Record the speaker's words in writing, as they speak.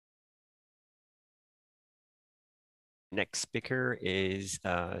Next speaker is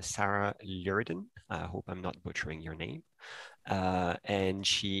Sarah Leuridan. I hope I'm not butchering your name. And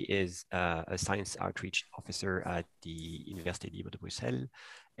she is a science outreach officer at the Universiteit de Brussel.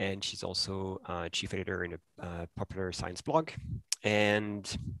 And she's also chief editor in a popular science blog. And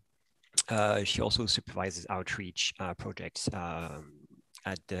she also supervises outreach projects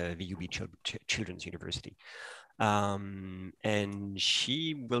at the VUB Children's University. And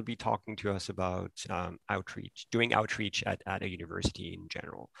she will be talking to us about doing outreach at a university in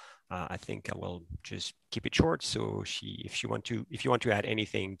general. I think I will just keep it short. So if you want to add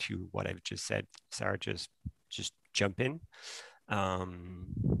anything to what I've just said, Sarah, just jump in.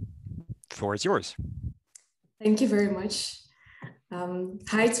 Floor is yours. Thank you very much.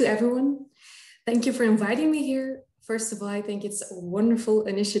 Hi to everyone. Thank you for inviting me here. First of all, I think it's a wonderful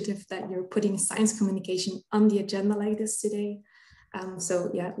initiative that you're putting science communication on the agenda like this today. So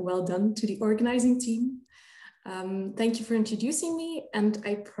yeah, well done to the organizing team. Thank you for introducing me. And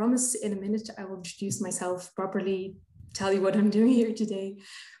I promise in a minute, I will introduce myself properly, tell you what I'm doing here today.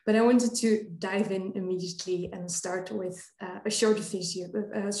 But I wanted to dive in immediately and start with a short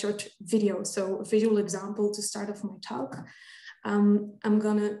video. So a visual example to start off my talk. I'm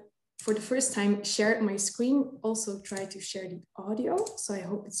gonna, for the first time, share my screen, also try to share the audio. So I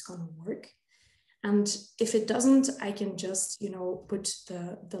hope it's gonna work. And if it doesn't, I can just, put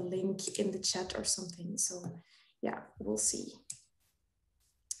the link in the chat or something. So yeah, we'll see.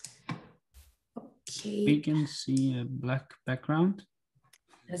 Okay. We can see a black background.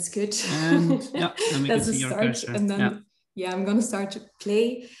 That's good. And yeah, and we that's can see your cursor. And then yeah, I'm gonna start to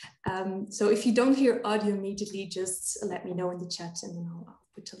play. So if you don't hear audio immediately, just let me know in the chat and then I'll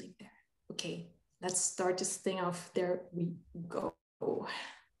put the link there. Okay, let's start this thing off. There we go.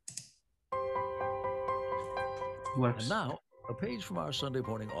 Works. And now, a page from our Sunday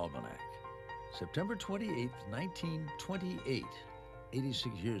morning almanac. September 28th, 1928,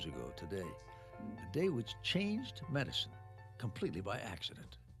 86 years ago today, a day which changed medicine completely by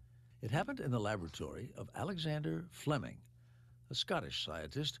accident. It happened in the laboratory of Alexander Fleming, a Scottish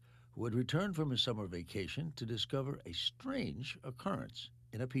scientist who had returned from his summer vacation to discover a strange occurrence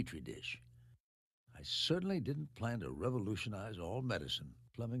in a petri dish. I certainly didn't plan to revolutionize all medicine,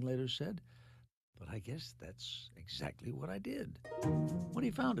 Fleming later said, but I guess that's exactly what I did. What he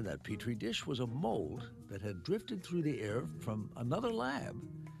found in that petri dish was a mold that had drifted through the air from another lab,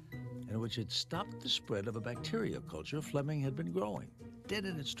 and which had stopped the spread of a bacteria culture Fleming had been growing, dead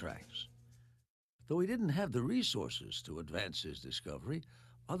in its tracks. Though he didn't have the resources to advance his discovery,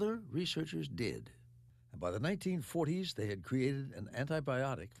 other researchers did. And by the 1940s, they had created an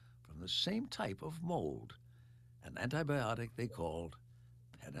antibiotic from the same type of mold, an antibiotic they called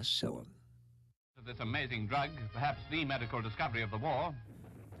penicillin. This amazing drug, perhaps the medical discovery of the war.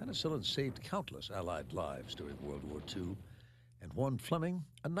 Penicillin saved countless Allied lives during World War II and won Fleming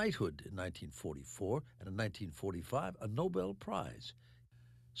a knighthood in 1944 and in 1945 a Nobel Prize.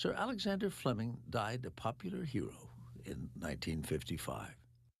 Sir Alexander Fleming died a popular hero in 1955.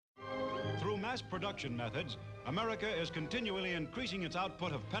 Through mass production methods, America is continually increasing its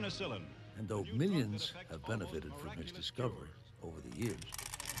output of penicillin. And though millions have benefited from his discovery over the years,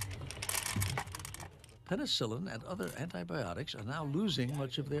 penicillin and other antibiotics are now losing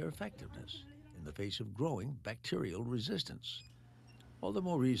much of their effectiveness in the face of growing bacterial resistance. All the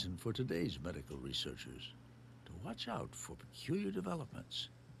more reason for today's medical researchers to watch out for peculiar developments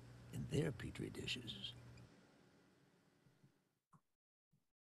in their petri dishes.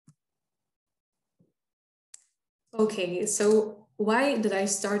 Okay, so why did I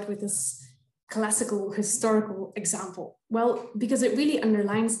start with this classical historical example? Well, because it really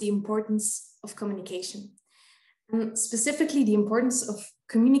underlines the importance of communication, and specifically the importance of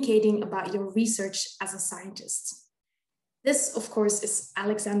communicating about your research as a scientist. This, of course, is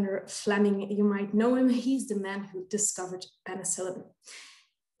Alexander Fleming. You might know him. He's the man who discovered penicillin.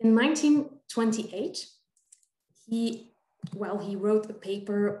 In 1928, he wrote a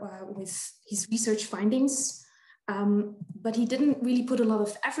paper with his research findings, but he didn't really put a lot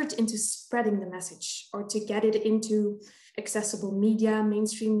of effort into spreading the message or to get it into accessible media,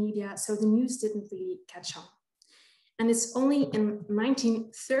 mainstream media, so the news didn't really catch on. And it's only in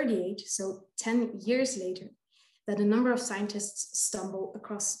 1938, so 10 years later, that a number of scientists stumble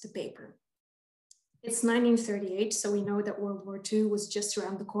across the paper. It's 1938, so we know that World War II was just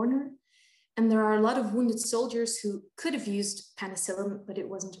around the corner, and there are a lot of wounded soldiers who could have used penicillin, but it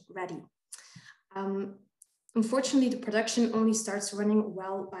wasn't ready. Unfortunately, the production only starts running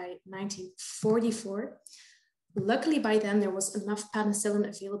well by 1944. Luckily, by then, there was enough penicillin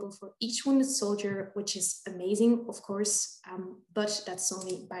available for each wounded soldier, which is amazing, of course, but that's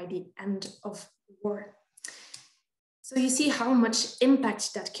only by the end of the war. So you see how much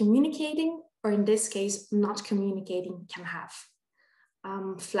impact that communicating, or in this case, not communicating, can have.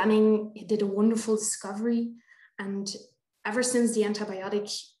 Fleming did a wonderful discovery, and ever since the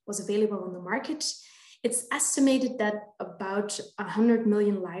antibiotic was available on the market, it's estimated that about 100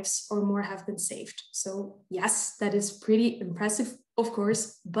 million lives or more have been saved. So yes, that is pretty impressive, of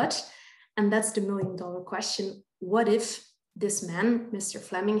course, but, and that's the million-dollar question, what if this man, Mr.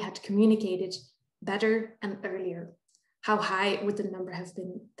 Fleming, had communicated better and earlier? How high would the number have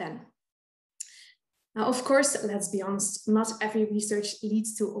been then? Now, of course, let's be honest, not every research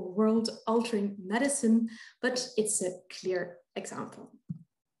leads to a world-altering medicine, but it's a clear example.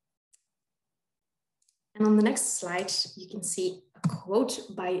 And on the next slide, you can see a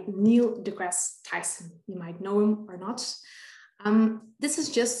quote by Neil deGrasse Tyson. You might know him or not. This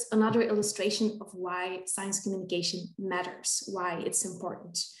is just another illustration of why science communication matters, why it's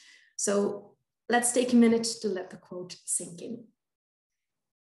important. So let's take a minute to let the quote sink in.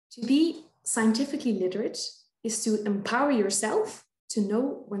 To be scientifically literate is to empower yourself to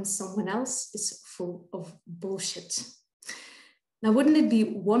know when someone else is full of bullshit. Now, wouldn't it be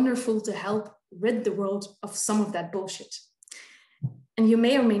wonderful to help rid the world of some of that bullshit? And you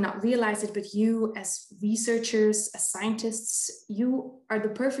may or may not realize it, but you as researchers, as scientists, you are the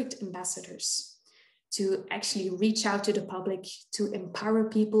perfect ambassadors to actually reach out to the public, to empower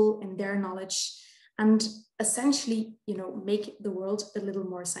people in their knowledge, and essentially, make the world a little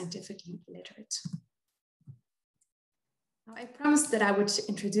more scientifically literate. Now, I promised that I would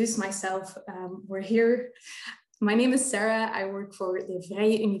introduce myself. We're here. My name is Sarah. I work for the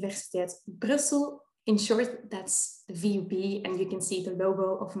Vrije Universiteit Brussel. In short, that's the VUB, and you can see the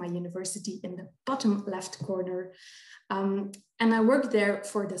logo of my university in the bottom left corner. And I work there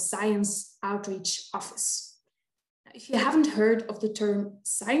for the Science Outreach Office. If you haven't heard of the term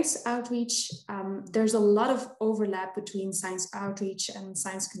science outreach, there's a lot of overlap between science outreach and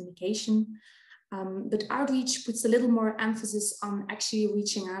science communication. But outreach puts a little more emphasis on actually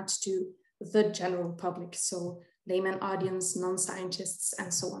reaching out to the general public, so layman audience, non-scientists,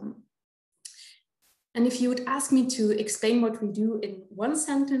 and so on. And if you would ask me to explain what we do in one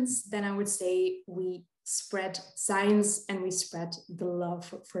sentence, then I would say we spread science and we spread the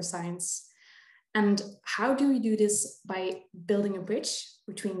love for science. And how do we do this? By building a bridge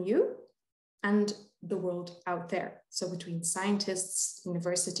between you and the world out there. So between scientists,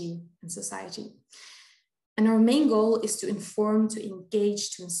 university, and society. And our main goal is to inform, to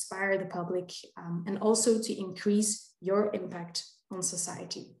engage, to inspire the public, and also to increase your impact on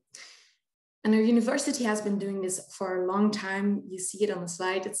society. And our university has been doing this for a long time. You see it on the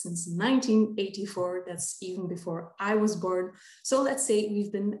slide, it's since 1984, that's even before I was born. So let's say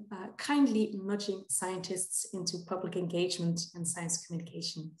we've been kindly nudging scientists into public engagement and science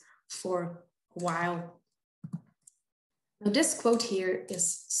communication for a while. Now, this quote here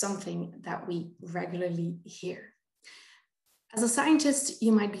is something that we regularly hear. As a scientist,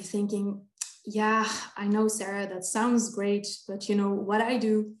 you might be thinking, yeah, I know, Sarah, that sounds great, but what I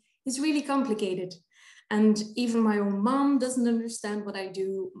do is really complicated. And even my own mom doesn't understand what I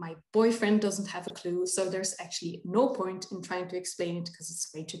do. My boyfriend doesn't have a clue. So there's actually no point in trying to explain it because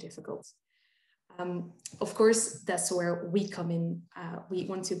it's way too difficult. Of course, that's where we come in. We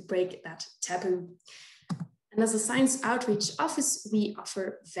want to break that taboo. And as a science outreach office, we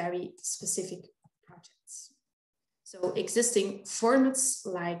offer very specific projects. So existing formats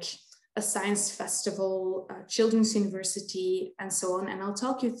like a science festival, a children's university, and so on. And I'll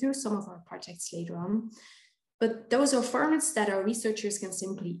talk you through some of our projects later on. But those are formats that our researchers can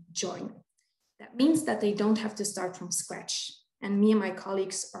simply join. That means that they don't have to start from scratch. And me and my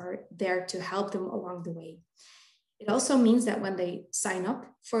colleagues are there to help them along the way. It also means that when they sign up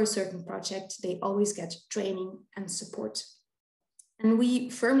for a certain project, they always get training and support. And we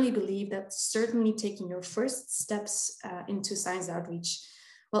firmly believe that certainly taking your first steps into science outreach,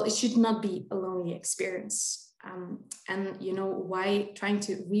 well, it should not be a lonely experience. And why trying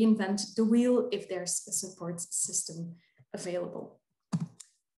to reinvent the wheel if there's a support system available?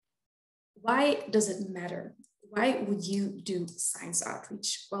 Why does it matter? Why would you do science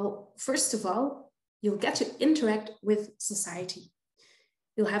outreach? Well, first of all, you'll get to interact with society.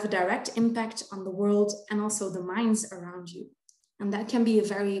 You'll have a direct impact on the world and also the minds around you. And that can be a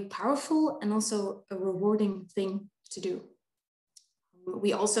very powerful and also a rewarding thing to do.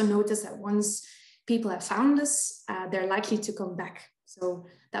 We also notice that once people have found us, they're likely to come back. So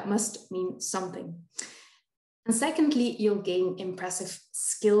that must mean something. And secondly, you'll gain impressive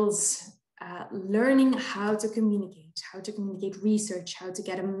skills, learning how to communicate research, how to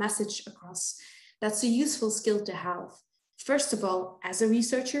get a message across. That's a useful skill to have. First of all, as a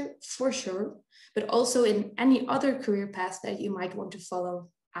researcher, for sure, but also in any other career path that you might want to follow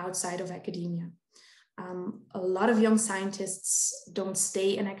outside of academia. A lot of young scientists don't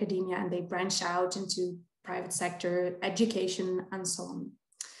stay in academia and they branch out into private sector, education, and so on.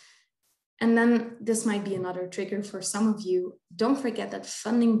 And then this might be another trigger for some of you. Don't forget that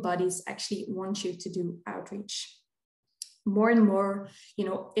funding bodies actually want you to do outreach. More and more,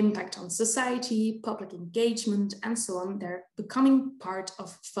 impact on society, public engagement, and so on, they're becoming part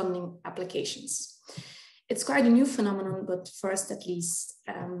of funding applications. It's quite a new phenomenon, but for us at least,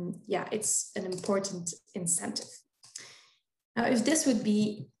 it's an important incentive. Now, if this would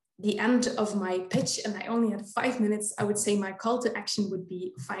be the end of my pitch and I only had 5 minutes, I would say my call to action would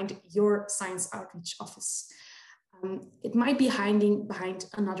be find your science outreach office. It might be hiding behind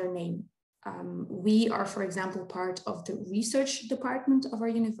another name. We are, for example, part of the research department of our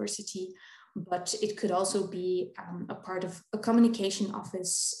university, but it could also be a part of a communication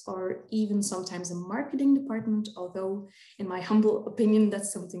office or even sometimes a marketing department, although in my humble opinion,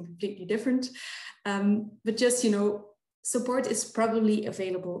 that's something completely different. But just, support is probably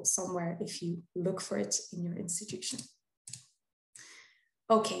available somewhere if you look for it in your institution.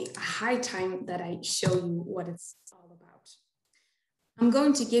 Okay, high time that I show you what it's all about. I'm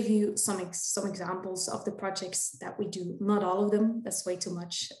going to give you some examples of the projects that we do, not all of them, that's way too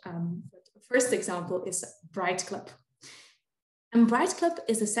much. But the first example is Vrije Club. And Vrije Club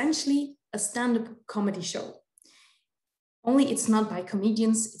is essentially a stand-up comedy show. Only it's not by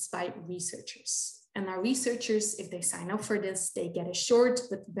comedians, it's by researchers. And our researchers, if they sign up for this, they get a short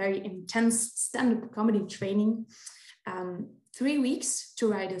but very intense stand-up comedy training, 3 weeks to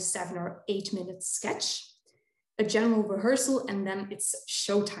write a 7 or 8 minute sketch, a general rehearsal, and then it's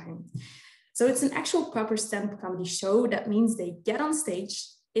showtime. So it's an actual proper stand-up comedy show. That means they get on stage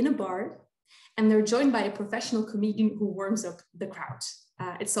in a bar and they're joined by a professional comedian who warms up the crowd.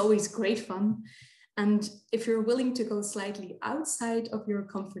 It's always great fun. And if you're willing to go slightly outside of your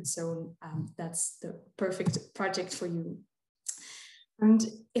comfort zone, that's the perfect project for you. And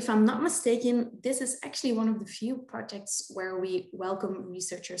if I'm not mistaken, this is actually one of the few projects where we welcome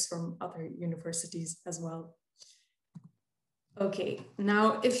researchers from other universities as well. Okay,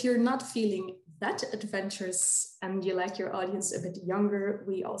 now if you're not feeling that adventurous and you like your audience a bit younger,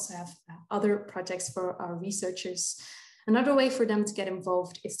 we also have other projects for our researchers. Another way for them to get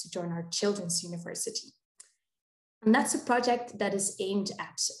involved is to join our children's university. And that's a project that is aimed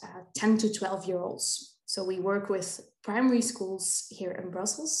at 10 to 12-year-olds. So we work with primary schools here in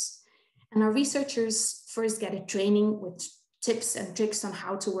Brussels, and our researchers first get a training with tips and tricks on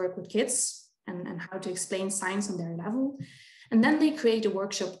how to work with kids and how to explain science on their level. And then they create a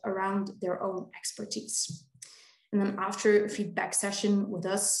workshop around their own expertise. And then after a feedback session with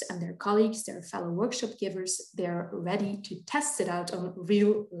us and their colleagues, their fellow workshop givers, they're ready to test it out on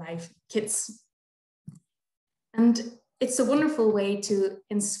real life kids. And it's a wonderful way to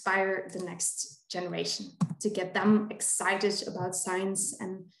inspire the next generation, to get them excited about science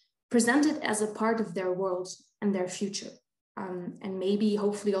and present it as a part of their world and their future. And maybe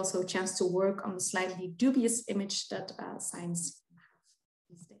hopefully also a chance to work on the slightly dubious image that science can have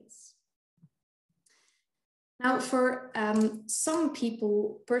these days. Now, for some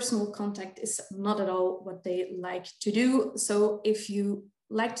people, personal contact is not at all what they like to do. So if you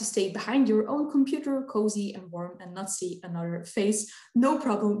like to stay behind your own computer, cozy and warm, and not see another face, no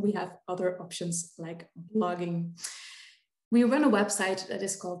problem. We have other options like blogging. We run a website that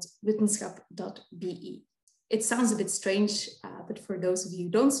is called wetenschap.be. It sounds a bit strange, but for those of you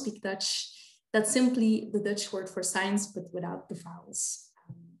who don't speak Dutch, that's simply the Dutch word for science, but without the vowels.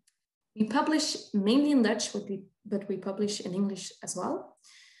 We publish mainly in Dutch, but we publish in English as well.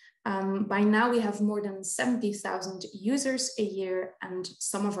 By now, we have more than 70,000 users a year, and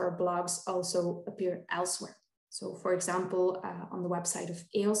some of our blogs also appear elsewhere. So, for example, on the website of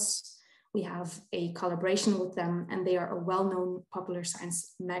EOS, we have a collaboration with them, and they are a well-known popular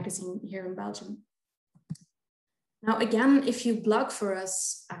science magazine here in Belgium. Now, again, if you blog for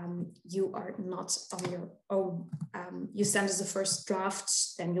us, you are not on your own. You send us a first draft,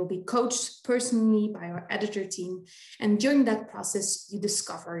 then you'll be coached personally by our editor team. And during that process, you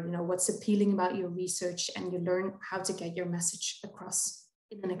discover, what's appealing about your research, and you learn how to get your message across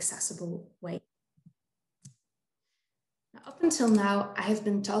in an accessible way. Now, up until now, I have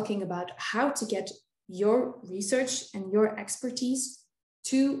been talking about how to get your research and your expertise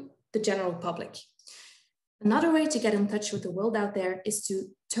to the general public. Another way to get in touch with the world out there is to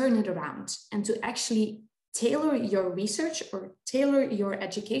turn it around and to actually tailor your research or tailor your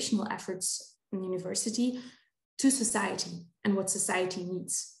educational efforts in university to society and what society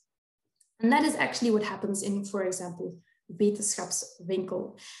needs. And that is actually what happens in, for example,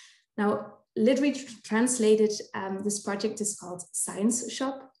 wetenschapswinkel. Now, literally translated, this project is called Science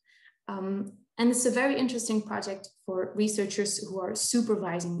Shop. And it's a very interesting project for researchers who are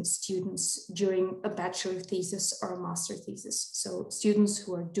supervising students during a bachelor thesis or a master thesis. So students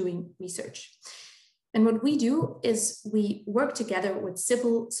who are doing research. And what we do is we work together with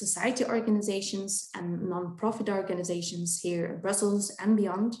civil society organizations and non-profit organizations here in Brussels and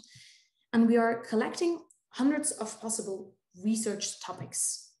beyond. And we are collecting hundreds of possible research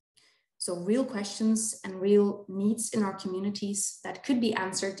topics. So real questions and real needs in our communities that could be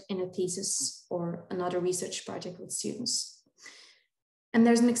answered in a thesis or another research project with students. And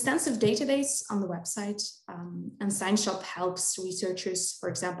there's an extensive database on the website, and Science Shop helps researchers, for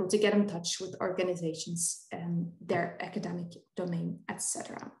example, to get in touch with organizations and their academic domain,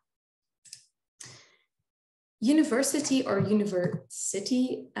 etc. University or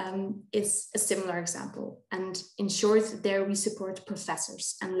university is a similar example. And in short, there we support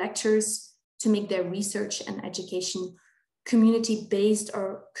professors and lecturers to make their research and education community-based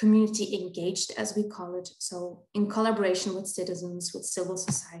or community-engaged, as we call it. So in collaboration with citizens, with civil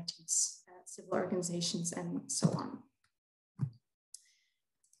societies, civil organizations, and so on.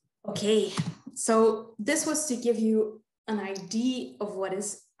 Okay, so this was to give you an idea of what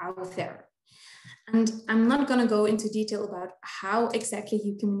is out there. And I'm not going to go into detail about how exactly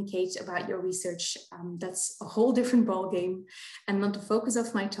you communicate about your research. That's a whole different ballgame and not the focus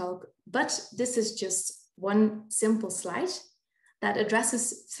of my talk. But this is just one simple slide that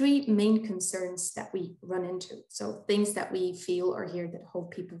addresses three main concerns that we run into. So things that we feel or hear that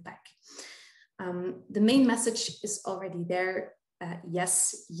hold people back. The main message is already there.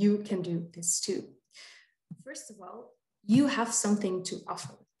 Yes, you can do this too. First of all, you have something to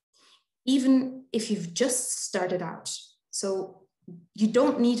offer, even if you've just started out. So you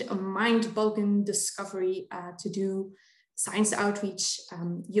don't need a mind-boggling discovery to do science outreach.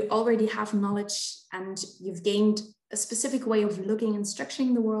 You already have knowledge and you've gained a specific way of looking and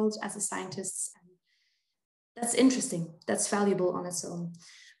structuring the world as a scientist. And that's interesting, that's valuable on its own.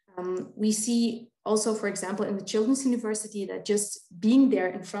 We see also, for example, in the Children's University that just being there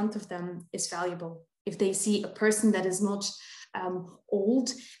in front of them is valuable. If they see a person that is not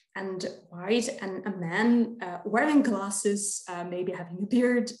old and white and a man wearing glasses, maybe having a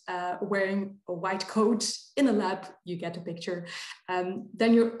beard, wearing a white coat in a lab, you get a picture,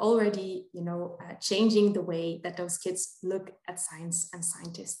 then you're already, changing the way that those kids look at science and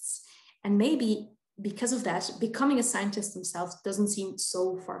scientists. And maybe because of that, becoming a scientist themselves doesn't seem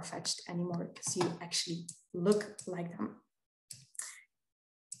so far-fetched anymore because you actually look like them.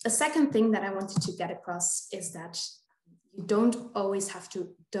 A second thing that I wanted to get across is that you don't always have to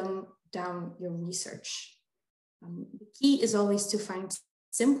dumb down your research. The key is always to find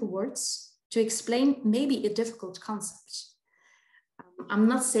simple words to explain maybe a difficult concept. I'm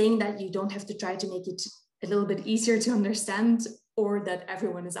not saying that you don't have to try to make it a little bit easier to understand or that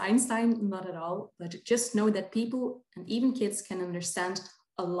everyone is Einstein, not at all, but just know that people and even kids can understand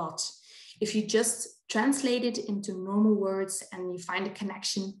a lot. If you just translate it into normal words and you find a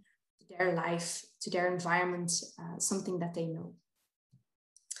connection to their life, to their environment, something that they know.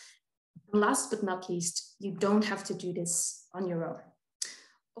 And last but not least, you don't have to do this on your own.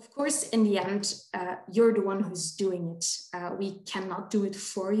 Of course, in the end, you're the one who's doing it. We cannot do it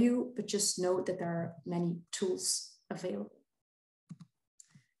for you, but just know that there are many tools available.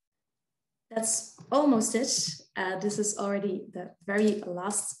 That's almost it. This is already the very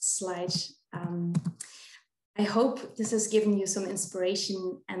last slide. I hope this has given you some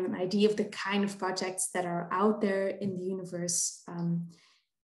inspiration and an idea of the kind of projects that are out there in the universe.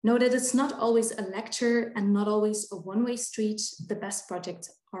 Know that it's not always a lecture and not always a one-way street. The best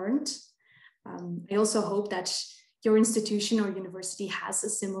projects aren't. I also hope that your institution or university has a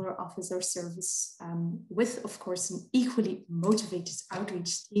similar office or service with, of course, an equally motivated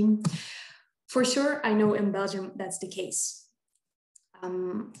outreach team. For sure, I know in Belgium that's the case.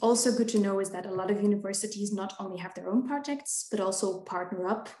 Also good to know is that a lot of universities not only have their own projects, but also partner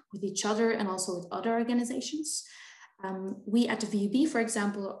up with each other and also with other organizations. We at the VUB, for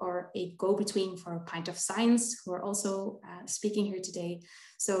example, are a go-between for a pint of science, who are also speaking here today.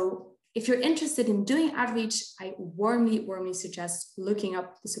 So if you're interested in doing outreach, I warmly suggest looking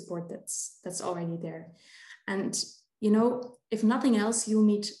up the support that's already there. And if nothing else, you'll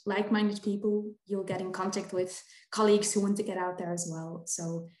meet like-minded people, you'll get in contact with colleagues who want to get out there as well.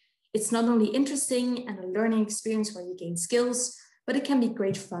 So it's not only interesting and a learning experience where you gain skills, but it can be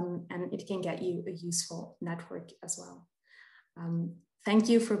great fun and it can get you a useful network as well. Thank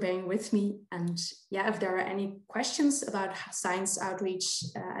you for bearing with me. And yeah, if there are any questions about science outreach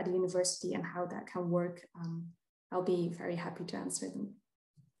at the university and how that can work, I'll be very happy to answer them.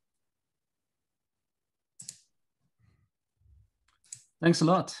 Thanks a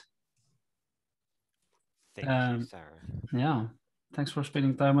lot. Thank you, Sarah. Yeah, thanks for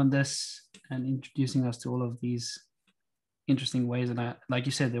spending time on this and introducing us to all of these interesting ways. And like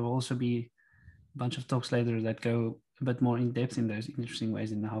you said, there will also be a bunch of talks later that go a bit more in depth in those interesting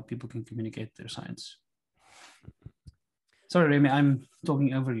ways in how people can communicate their science. Sorry, Remy, I'm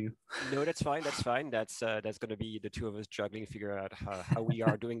talking over you. No, that's fine. That's fine. That's going to be the two of us juggling, figure out how we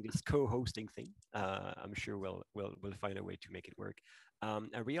are doing this co-hosting thing. I'm sure we'll find a way to make it work.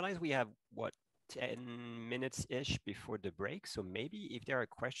 I realize we have 10 minutes-ish before the break. So maybe if there are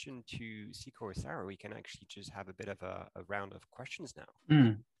questions to Siko or Sarah, we can actually just have a bit of a round of questions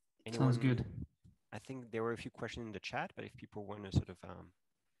now. Sounds good. I think there were a few questions in the chat, but if people want to sort of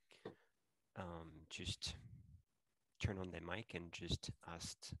just turn on their mic and just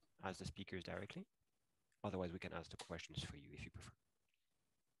ask the speakers directly. Otherwise, we can ask the questions for you if you prefer.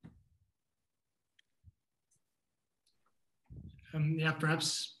 Yeah,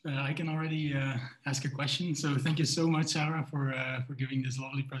 perhaps I can already ask a question. So thank you so much, Sarah, for giving this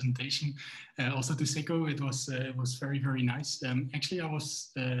lovely presentation. Also to Siko, it was very, very nice. Actually, I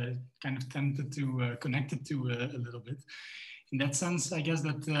was kind of tempted to connect it to a little bit. In that sense, I guess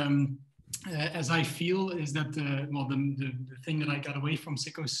that as I feel is that, well, the thing that I got away from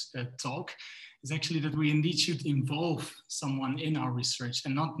Siko's talk is actually that we indeed should involve someone in our research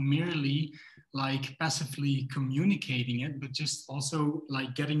and not merely like passively communicating it, but just also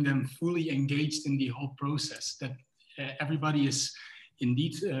like getting them fully engaged in the whole process, that everybody is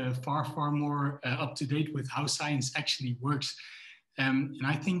indeed far, far more up to date with how science actually works. And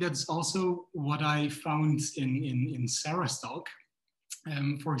I think that's also what I found in Sarah's talk.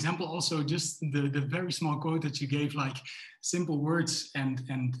 For example, also just the very small quote that you gave, like simple words and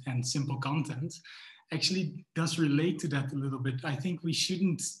simple content, actually does relate to that a little bit. I think we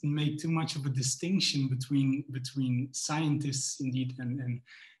shouldn't make too much of a distinction between scientists indeed and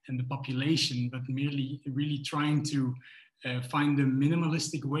the population, but merely really trying to find a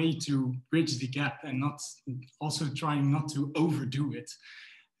minimalistic way to bridge the gap and not also trying not to overdo it.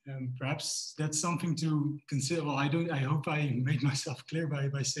 Perhaps that's something to consider. Well, I hope I made myself clear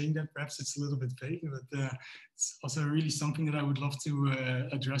by saying that. Perhaps it's a little bit vague, but it's also really something that I would love to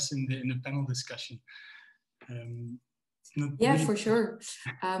address in the panel discussion. Yeah, really... for sure.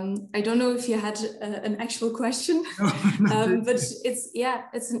 I don't know if you had an actual question, but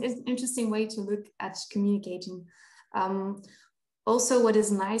it's an interesting way to look at communicating. Also, what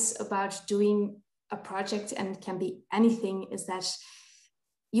is nice about doing a project, and it can be anything, is that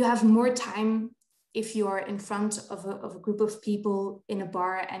you have more time if you are in front of a group of people in a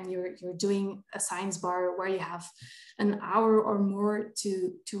bar and you're doing a science bar where you have an hour or more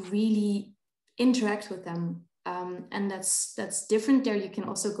to really interact with them. And that's different there. You can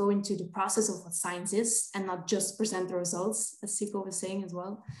also go into the process of what science is and not just present the results, as Siko was saying as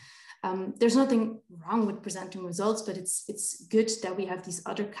well. There's nothing wrong with presenting results, but it's good that we have these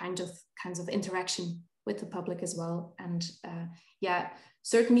other kinds of interaction with the public as well. And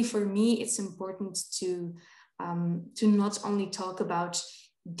certainly for me, it's important to not only talk about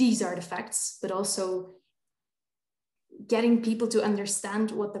these are the facts, but also getting people to understand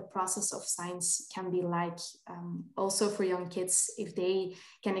what the process of science can be like. Also for young kids, if they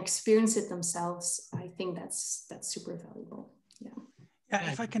can experience it themselves, I think that's super valuable.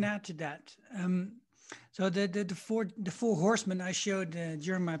 Yeah, if I can add to that. So the four horsemen I showed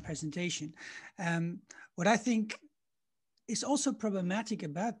during my presentation, what I think is also problematic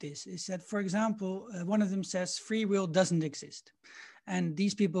about this is that, for example, one of them says free will doesn't exist. And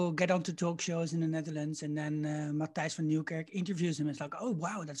these people get onto talk shows in the Netherlands, and then Matthijs van Nieuwkerk interviews him. It's like, oh,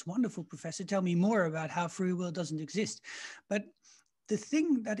 wow, that's wonderful, Professor. Tell me more about how free will doesn't exist. But the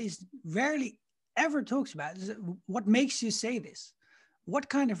thing that is rarely ever talks about is what makes you say this? What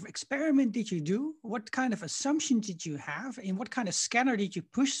kind of experiment did you do? What kind of assumption did you have? In what kind of scanner did you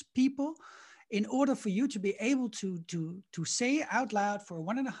push people in order for you to be able to say out loud for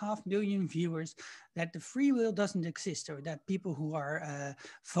 1.5 million viewers that the free will doesn't exist, or that people who are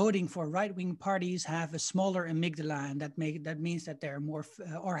voting for right-wing parties have a smaller amygdala, and that means that they're more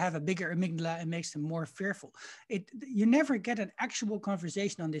or have a bigger amygdala and makes them more fearful. You never get an actual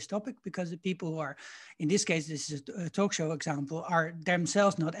conversation on this topic because the people who are, in this case, this is a talk show example, are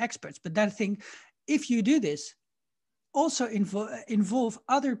themselves not experts. But that thing, if you do this, also involve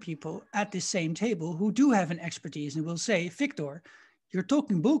other people at the same table who do have an expertise and will say, Victor, you're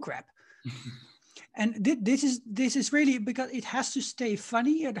talking bullcrap. And this is really because it has to stay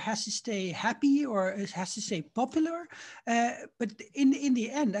funny, it has to stay happy, or it has to stay popular. But in the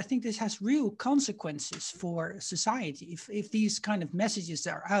end, I think this has real consequences for society if these kind of messages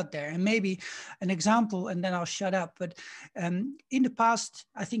are out there. And maybe an example, and then I'll shut up. But in the past,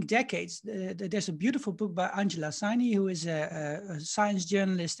 I think decades, there's a beautiful book by Angela Saini, who is a science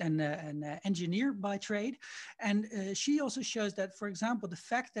journalist and an engineer by trade. And she also shows that, for example, the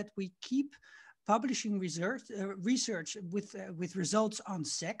fact that we keep publishing research with results on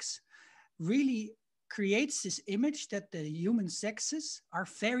sex really creates this image that the human sexes are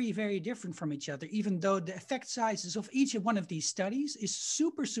very, very different from each other, even though the effect sizes of each one of these studies is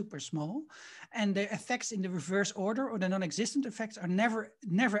super, super small. And the effects in the reverse order or the non-existent effects are never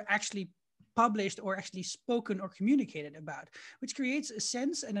actually published or actually spoken or communicated about, which creates a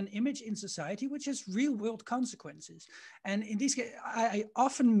sense and an image in society which has real world consequences. And in this case, I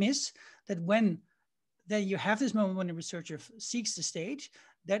often miss that when then you have this moment when the researcher seeks the stage,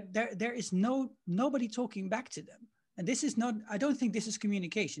 that there is nobody talking back to them. And this is not, I don't think this is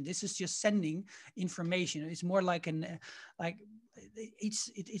communication. This is just sending information. It's more like it's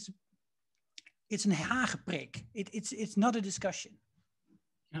een hagepreek. It's not a discussion.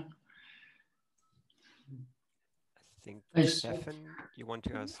 Yeah. I think, Yes. Stefan, you want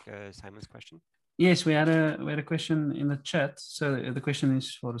to ask Simon's question? Yes, we had a question in the chat. So the question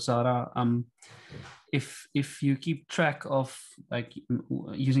is for Sarah. If you keep track of like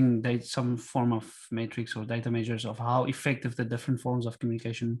using some form of matrix or data measures of how effective the different forms of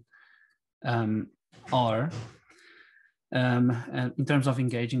communication are in terms of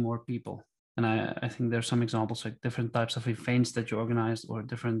engaging more people. And I think there's some examples like different types of events that you organize or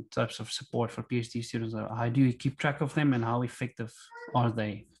different types of support for PhD students. How do you keep track of them and how effective are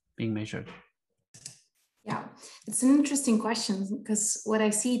they being measured? Yeah, it's an interesting question because what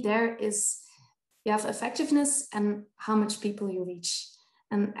I see there is you have effectiveness and how much people you reach.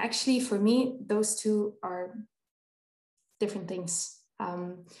 And actually, for me, those two are different things.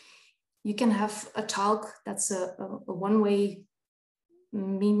 You can have a talk that's a one-way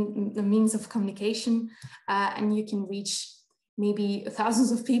means of communication, and you can reach maybe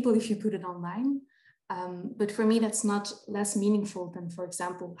thousands of people if you put it online. But for me, that's not less meaningful than, for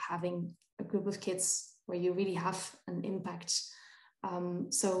example, having a group of kids where you really have an impact.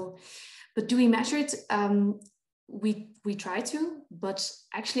 But do we measure it? We try to, but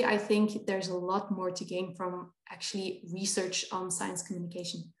actually I think there's a lot more to gain from actually research on science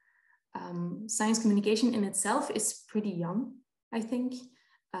communication. Science communication in itself is pretty young, I think.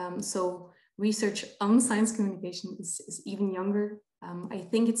 So research on science communication is even younger. I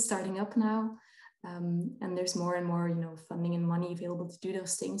think it's starting up now, and there's more and more, funding and money available to do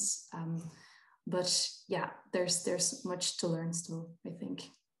those things. But yeah, there's much to learn still, I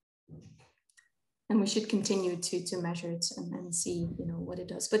think. And we should continue to measure it and see, what it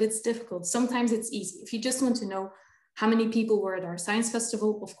does. But it's difficult. Sometimes it's easy. If you just want to know how many people were at our science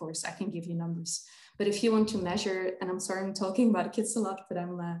festival, of course, I can give you numbers. But if you want to measure, and I'm sorry I'm talking about kids a lot, but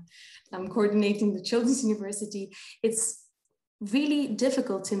I'm coordinating the Children's University, it's really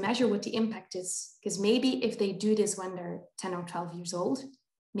difficult to measure what the impact is. Because maybe if they do this when they're 10 or 12 years old,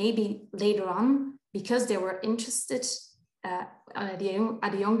 maybe later on, because they were interested at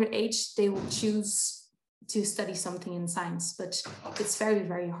a younger age, they will choose to study something in science. But it's very,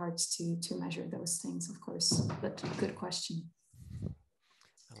 very hard to measure those things, of course. But good question.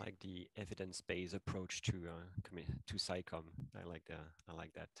 I like the evidence-based approach to SciComm. I like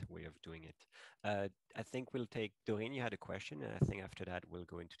that way of doing it. I think we'll take Doreen. You had a question, and I think after that we'll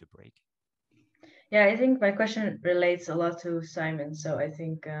go into the break. Yeah, I think my question relates a lot to Simon. So I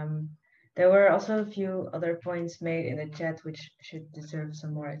think there were also a few other points made in the chat which should deserve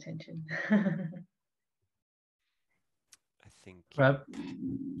some more attention. I think. Rob,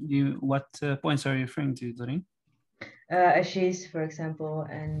 what points are you referring to, Doreen? Ashish, for example,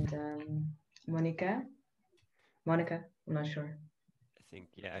 and Monica, I'm not sure. I think,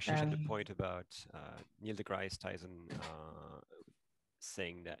 yeah, Ashish had the point about Neil deGrasse Tyson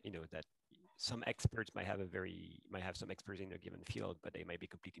saying that, that some experts might have some experts in a given field, but they might be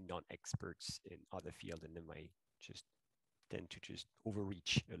completely non-experts in other fields, and they might just tend to just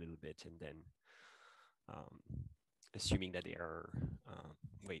overreach a little bit, and then assuming that they are,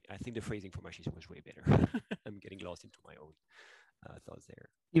 wait, I think the phrasing for Ashish was way better. I'm getting lost into my own thoughts there.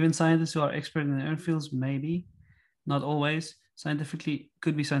 Even scientists who are expert in their fields, maybe, not always,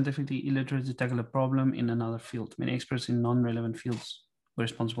 could be scientifically illiterate to tackle a problem in another field. Many experts in non-relevant fields were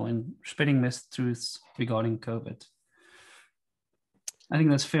responsible in spreading mistruths regarding COVID. I think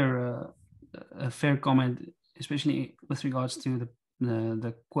that's fair, a fair comment, especially with regards to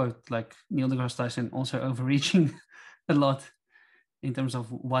the quote, like Neil deGrasse Tyson also overreaching a lot in terms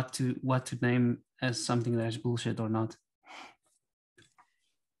of what to name as something that is bullshit or not.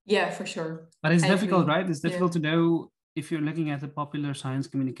 Yeah, for sure. But it's difficult, right? It's difficult to know if you're looking at a popular science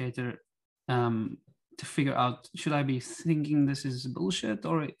communicator to figure out, should I be thinking this is bullshit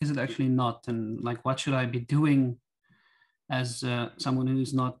or is it actually not? And like, what should I be doing as someone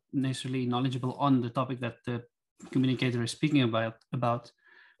who's not necessarily knowledgeable on the topic that the communicator is speaking about?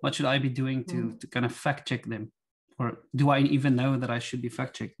 What should I be doing to kind of fact check them? Or do I even know that I should be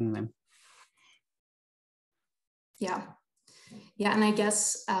fact checking them? Yeah. Yeah, and I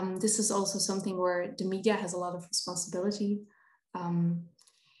guess this is also something where the media has a lot of responsibility.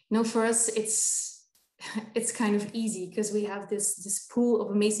 For us, it's kind of easy because we have this pool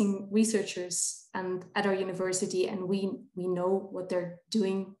of amazing researchers and at our university, and we know what they're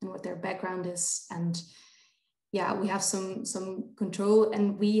doing and what their background is, and yeah, we have some control,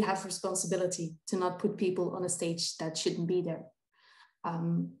 and we have responsibility to not put people on a stage that shouldn't be there.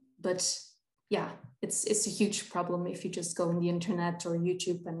 But yeah, it's a huge problem if you just go on the internet or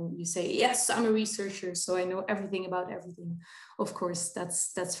YouTube and you say, yes, I'm a researcher, so I know everything about everything. Of course,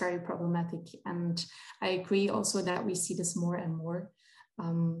 that's very problematic. And I agree also that we see this more and more.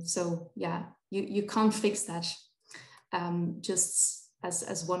 So yeah, you can't fix that just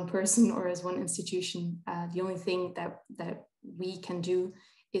as one person or as one institution. The only thing that we can do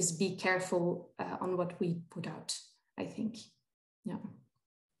is be careful on what we put out, I think. Yeah.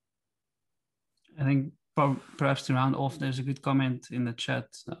 I think perhaps to round off, there's a good comment in the chat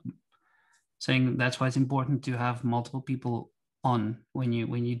saying that's why it's important to have multiple people on when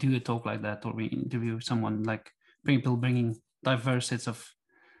you do a talk like that, or we interview someone, like people bringing diverse sets of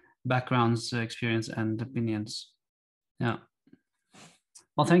backgrounds, experience, and opinions. Yeah.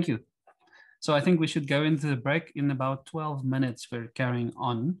 Well, thank you. So I think we should go into the break in about 12 minutes. We're carrying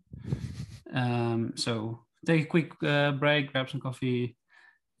on. So take a quick break, grab some coffee,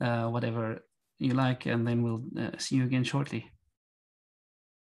 whatever you like, and then we'll see you again shortly.